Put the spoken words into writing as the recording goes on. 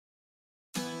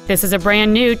This is a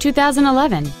brand new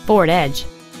 2011 Ford Edge.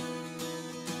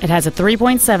 It has a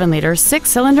 3.7-liter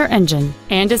six-cylinder engine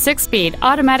and a 6-speed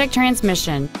automatic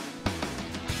transmission.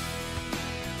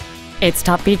 Its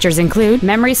top features include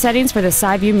memory settings for the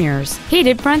side view mirrors,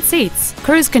 heated front seats,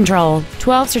 cruise control,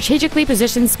 12 strategically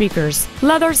positioned speakers,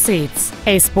 leather seats,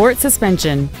 a sport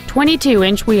suspension,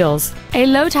 22-inch wheels, a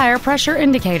low tire pressure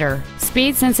indicator,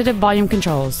 speed-sensitive volume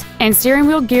controls, and steering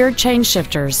wheel geared change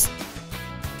shifters.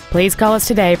 Please call us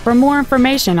today for more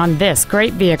information on this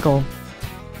great vehicle.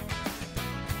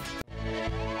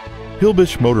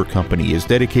 Hilbish Motor Company is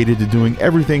dedicated to doing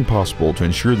everything possible to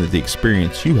ensure that the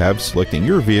experience you have selecting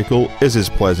your vehicle is as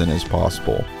pleasant as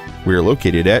possible. We are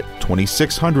located at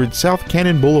 2600 South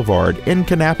Cannon Boulevard in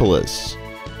Kannapolis.